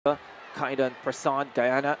Kaidan Prasad,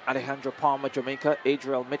 Guyana, Alejandro Palma, Jamaica,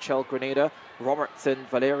 Adriel Mitchell, Grenada, Robertson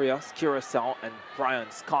Valerius, Curacao, and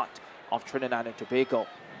Brian Scott of Trinidad and Tobago.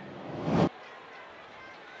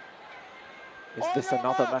 Is this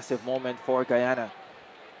another massive moment for Guyana?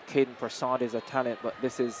 Kaidan Prasad is a talent, but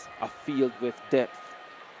this is a field with depth.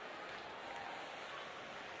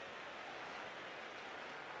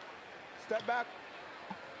 Step back.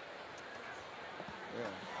 Yeah.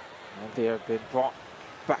 And they have been brought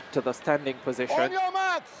back to the standing position. On your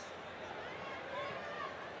marks.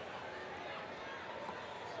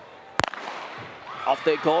 Off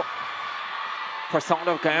they go. Prasad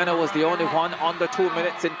of Guyana was the only one under 2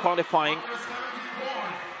 minutes in qualifying.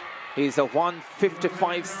 He's a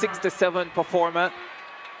 1:55.67 performer.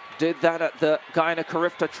 Did that at the Guyana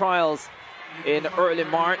CARIFTA trials in early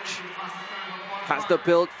March. Has the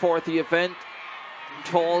build for the event.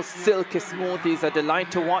 Tall, silky smooth. He's a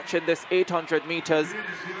delight to watch in this 800 meters.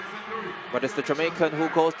 But it's the Jamaican who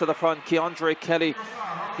goes to the front, Keandre Kelly.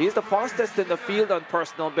 He's the fastest in the field on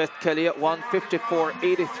personal best, Kelly, at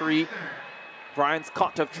 1:54.83. Brian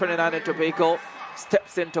Scott of Trinidad and Tobago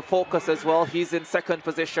steps into focus as well. He's in second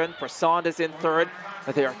position. Prasad is in third.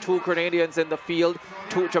 There are two Grenadians in the field,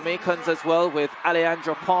 two Jamaicans as well, with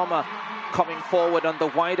Alejandro Palma coming forward on the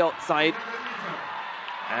wide outside.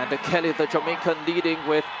 And Kelly, the Jamaican, leading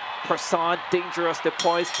with Prasad, dangerously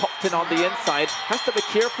poised, tucked in on the inside. Has to be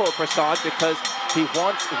careful, Prasad, because he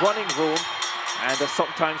wants running room. And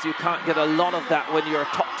sometimes you can't get a lot of that when you're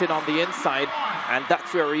tucked in on the inside. And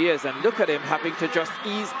that's where he is. And look at him having to just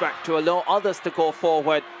ease back to allow others to go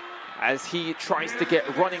forward as he tries to get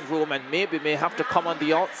running room and maybe may have to come on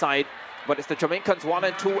the outside. But it's the Jamaicans 1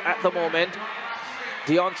 and 2 at the moment.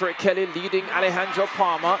 Keandre Kelly leading Alejandro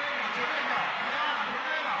Palma.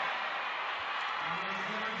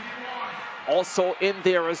 Also in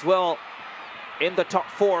there as well, in the top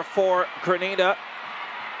 4 for Grenada,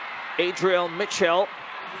 Adriel Mitchell.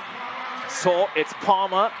 So it's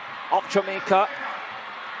Palma of Jamaica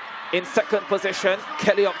in second position,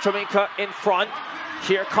 Kelly of Jamaica in front.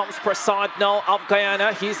 Here comes Prasad now of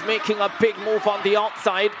Guyana. He's making a big move on the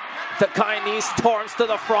outside. The Guyanese storms to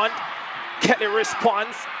the front. Kelly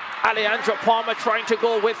responds. Alejandro Palma trying to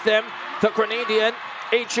go with them. The Grenadian,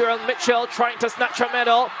 Adriel Mitchell, trying to snatch a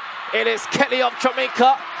medal. It is Kelly of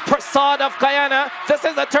Jamaica, Prasad of Guyana. This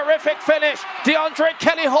is a terrific finish. Keandre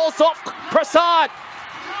Kelly holds off Prasad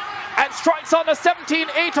and strikes on the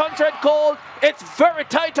 17,800 gold. It's very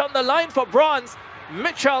tight on the line for bronze.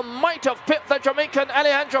 Mitchell might have pipped the Jamaican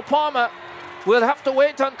Alejandro Palma. We'll have to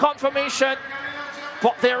wait on confirmation.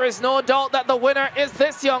 But there is no doubt that the winner is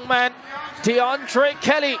this young man, Keandre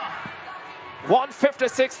Kelly.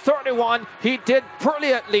 1:56.31. He did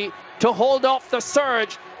brilliantly to hold off the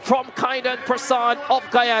surge from Kaidan Prasad of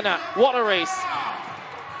Guyana. What a race.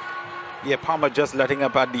 Yeah, Palma just letting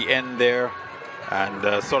up at the end there and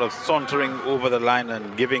sort of sauntering over the line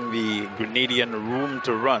and giving the Grenadian room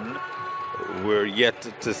to run. We're yet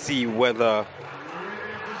to see whether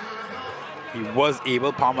he was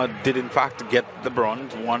able. Palma did in fact get the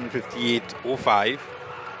bronze, 1:58.05.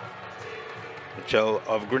 Mitchell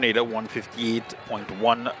of Grenada,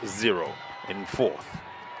 1:58.10 in fourth.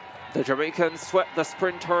 The Jamaicans swept the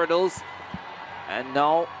sprint hurdles, and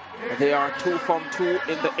now they are 2 from 2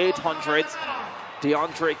 in the 800s.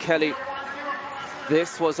 Keandre Kelly,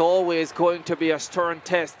 this was always going to be a stern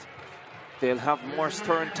test. They'll have more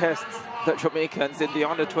stern tests, the Jamaicans, in the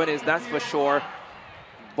under-20s, that's for sure.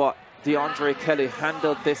 But Keandre Kelly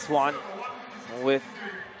handled this one with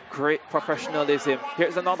great professionalism.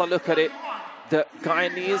 Here's another look at it. The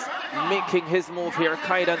Guyanese making his move here,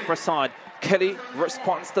 Kaidan Prasad. Kelly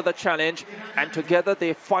responds to the challenge, and together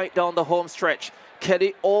they fight down the home stretch.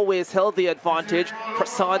 Kelly always held the advantage.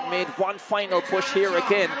 Prasad made one final push here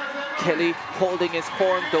again. Kelly holding his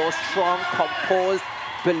form though, strong, composed,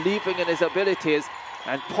 believing in his abilities,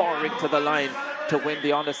 and powering to the line to win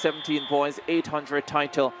the under-17 boys 800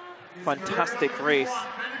 title. Fantastic race.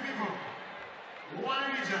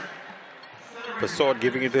 Prasad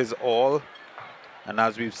giving it his all, and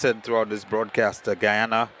as we've said throughout this broadcast,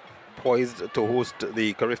 Guyana poised to host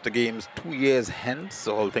the CARIFTA Games 2 years hence,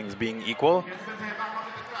 all things being equal.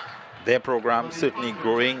 Their program certainly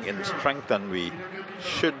growing in strength, and we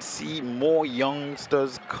should see more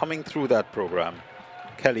youngsters coming through that program.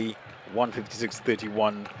 Kelly,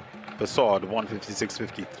 1:56.31, Prasad,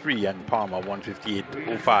 1:56.53, and Palma,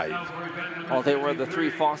 1:58.05. Well, they were the three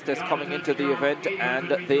fastest coming into the event, and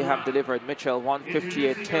they have delivered. Mitchell,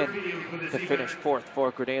 1:58.10 to finish fourth for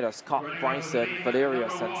Grenada. Scott, Bryson,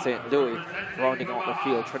 Valerius, and St. Louis rounding out the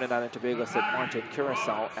field. Trinidad and Tobago, St. Martin,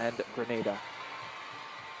 Curacao, and Grenada.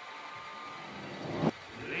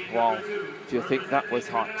 Wow, do you think that was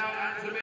hot?